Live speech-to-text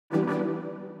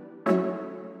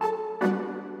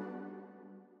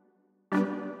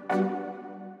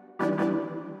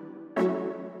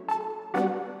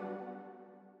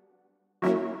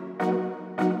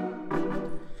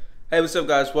Hey, what's up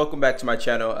guys? Welcome back to my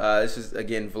channel. This is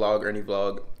again Ernie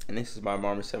Vlog, and this is my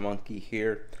Marmoset monkey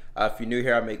here. If you're new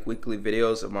here, I make weekly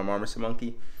videos of my Marmoset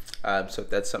monkey. So if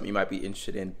that's something you might be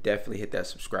interested in, definitely hit that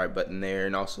subscribe button there,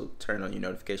 and also turn on your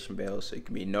notification bell so you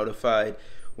can be notified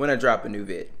when I drop a new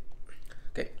vid.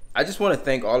 Okay, I just want to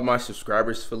thank all of my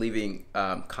subscribers for leaving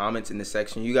comments in this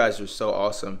section. You guys are so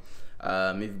awesome.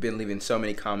 You've been leaving so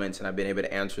many comments, and I've been able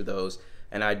to answer those,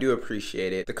 and I do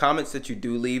appreciate it. The comments that you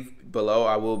do leave below,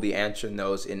 I will be answering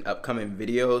those in upcoming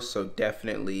videos, so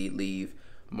definitely leave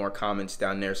more comments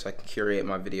down there so I can curate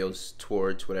my videos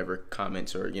towards whatever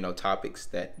comments or topics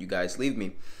that you guys leave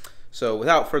me. So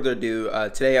without further ado,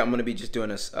 today I'm going to be just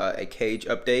doing a cage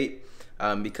update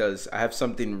because I have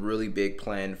something really big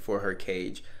planned for her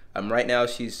cage. Right now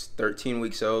she's 13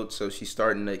 weeks old, so she's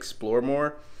starting to explore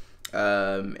more.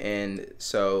 And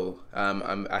so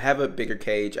I have a bigger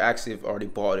cage. I actually have already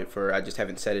bought it for her. I just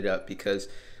haven't set it up because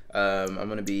I'm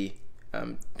going to be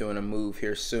doing a move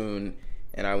here soon,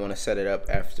 and I want to set it up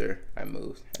after I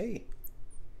move. Hey.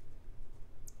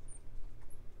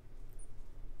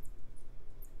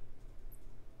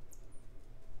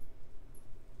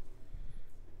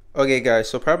 Okay guys,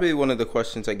 so probably one of the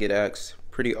questions I get asked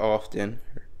pretty often,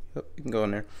 you can go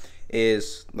in there,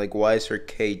 is like, why is her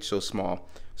cage so small?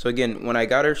 So again, when I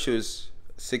got her, she was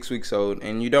 6 weeks old,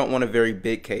 and you don't want a very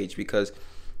big cage because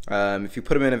if you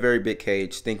put them in a very big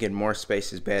cage thinking more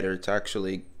space is better, it's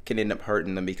actually can end up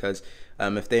hurting them because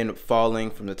if they end up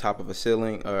falling from the top of a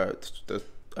ceiling or the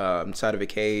side of a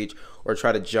cage, or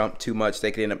try to jump too much,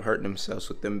 they could end up hurting themselves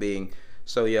with them being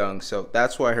so young. So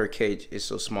that's why her cage is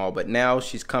so small. But now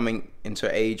she's coming into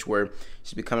an age where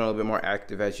she's becoming a little bit more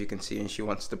active, as you can see, and she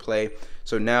wants to play.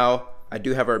 So now I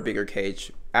do have her bigger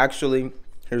cage. Actually,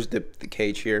 here's the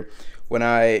cage here. When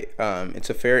I it's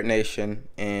a Ferret Nation,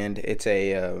 and it's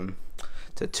a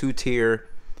two-tier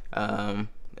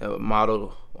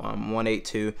model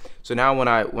 182. So now when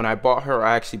I bought her,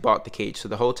 I actually bought the cage. So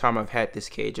the whole time I've had this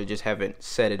cage, I just haven't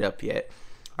set it up yet.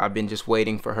 I've been just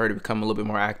waiting for her to become a little bit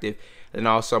more active, and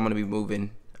also I'm going to be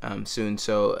moving soon,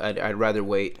 so I'd rather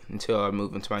wait until I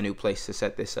move into my new place to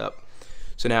set this up.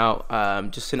 So now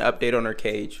just an update on her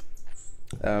cage.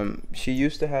 She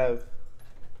used to have,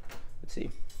 let's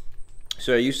see,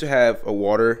 so I used to have a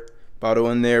water bottle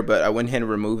in there, but I went ahead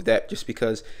and removed that just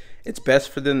because it's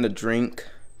best for them to drink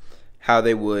how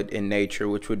they would in nature,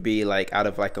 which would be like out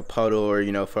of like a puddle,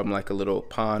 or from like a little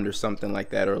pond or something like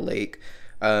that, or a lake.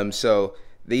 So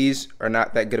these are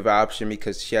not that good of an option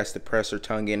because she has to press her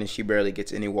tongue in and she barely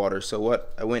gets any water. So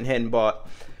what I went ahead and bought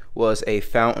was a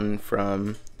fountain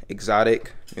from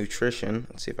Exotic Nutrition.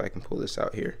 Let's see if I can pull this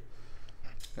out here,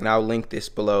 and I'll link this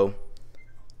below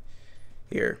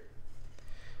here.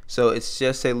 So it's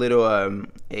just a little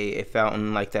a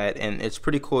fountain like that, and it's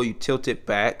pretty cool. You tilt it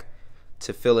back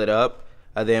to fill it up,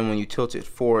 and then when you tilt it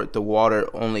forward, the water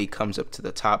only comes up to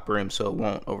the top rim, so it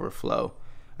won't overflow.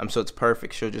 So it's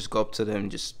perfect. She'll just go up to them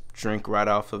and just drink right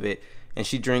off of it, and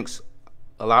she drinks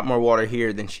a lot more water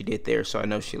here than she did there, so I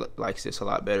know she likes this a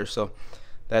lot better. So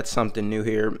that's something new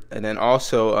here. And then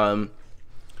also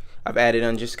I've added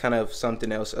on just kind of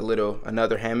something else,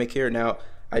 another hammock here. Now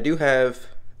I do have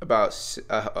about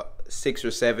 6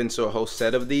 or 7, so a whole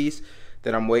set of these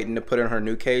that I'm waiting to put in her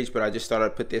new cage, but I just thought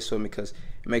I'd put this one because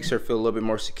it makes her feel a little bit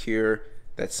more secure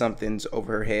that something's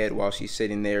over her head while she's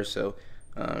sitting there. So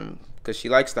because she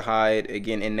likes to hide.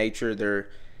 Again, in nature,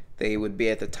 they would be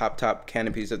at the top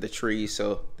canopies of the trees,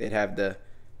 so they'd have the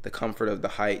comfort of the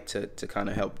height to kind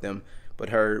of help them. But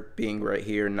her being right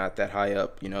here, not that high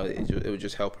up, it would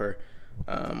just help her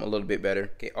a little bit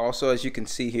better. Okay. Also, as you can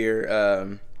see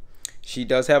here, she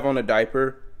does have on a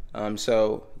diaper.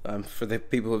 For the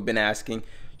people who've been asking,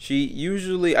 I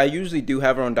usually do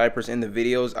have her on diapers in the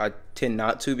videos. I tend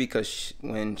not to because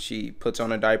when she puts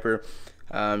on a diaper,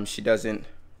 she doesn't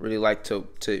really like to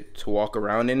walk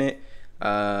around in it.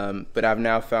 But I've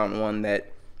now found one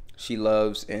that she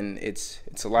loves, and it's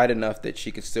light enough that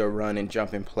she could still run and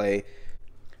jump and play.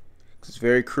 It's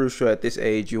very crucial at this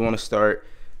age. You want to start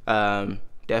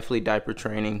definitely diaper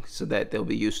training so that they'll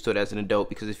be used to it as an adult,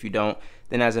 because if you don't,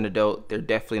 then as an adult they're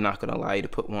definitely not going to allow you to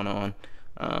put one on.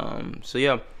 So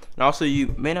yeah, and also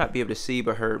you may not be able to see,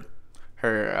 but her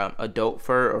adult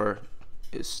fur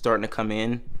is starting to come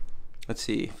in. Let's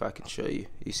see if I can show you.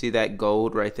 You see that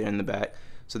gold right there in the back?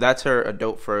 So that's her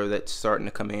adult fur that's starting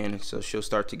to come in. So she'll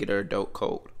start to get her adult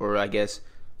coat, or I guess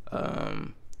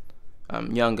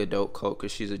young adult coat,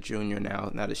 because she's a junior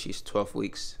now that she's 12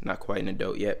 weeks, not quite an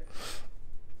adult yet.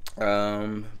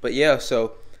 But yeah,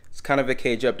 so it's kind of a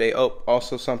cage update. Oh,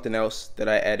 also something else that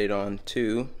I added on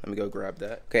too. Let me go grab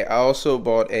that. Okay, I also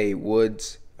bought a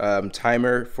Woods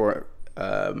timer for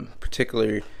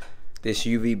particularly this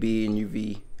UVB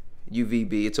and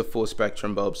UVB. It's a full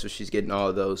spectrum bulb, so she's getting all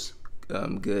of those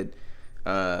good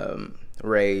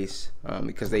rays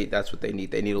because that's what they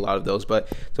need. They need a lot of those,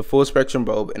 but it's a full spectrum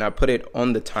bulb, and I put it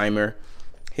on the timer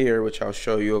here, which I'll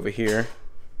show you over here,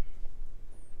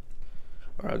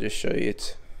 or I'll just show you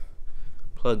it's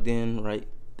plugged in right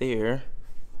there.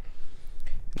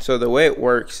 So the way it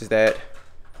works is that,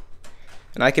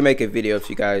 and I can make a video if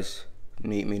you guys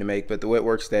need me to make, but the way it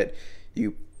works is that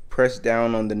you press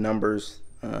down on the numbers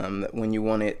when you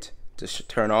want it to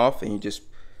turn off, and you just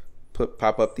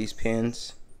pop up these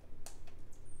pins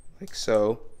like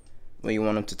so when you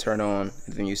want them to turn on,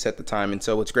 and then you set the time. And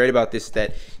so what's great about this is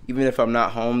that even if I'm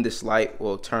not home, this light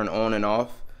will turn on and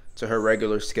off to her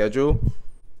regular schedule.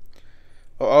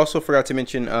 I also forgot to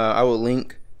mention, I will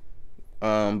link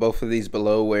both of these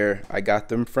below where I got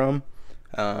them from.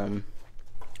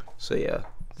 So yeah,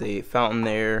 the fountain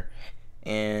there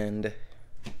and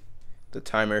the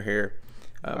timer here.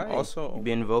 Also,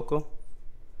 being vocal.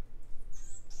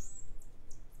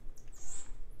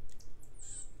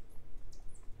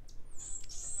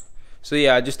 So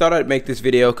yeah, I just thought I'd make this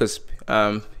video because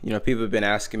you know, people have been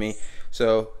asking me.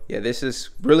 So yeah, this is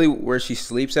really where she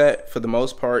sleeps at. For the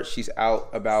most part, she's out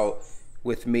about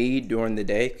with me during the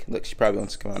day. Look, she probably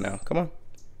wants to come out now. Come on.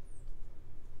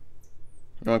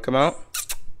 You want to come out?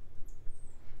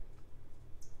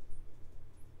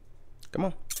 Come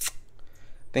on.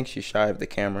 I think she's shy of the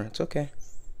camera. It's okay.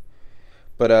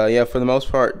 But yeah, for the most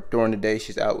part, during the day,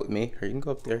 she's out with me. Here, you can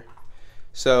go up there.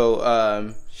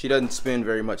 So she doesn't spend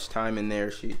very much time in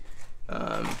there. She, you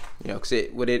know, cause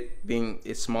with it being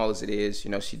as small as it is,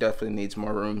 you know, she definitely needs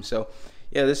more room. So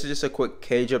yeah, this is just a quick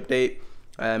cage update.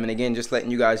 And again, just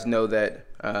letting you guys know that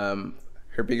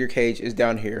her bigger cage is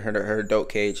down here, her adult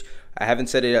cage. I haven't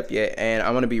set it up yet, and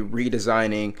I'm gonna be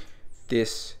redesigning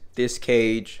this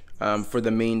cage for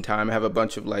the meantime. I have a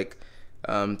bunch of like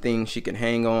things she can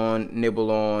hang on,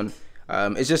 nibble on.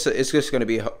 It's just gonna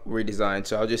be redesigned,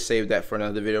 so I'll just save that for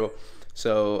another video.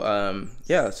 So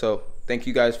yeah, so thank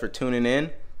you guys for tuning in.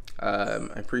 I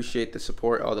appreciate the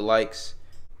support, all the likes.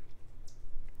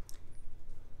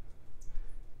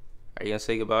 Are you gonna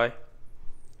say goodbye?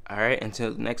 All right,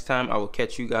 until next time, I will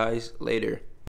catch you guys later.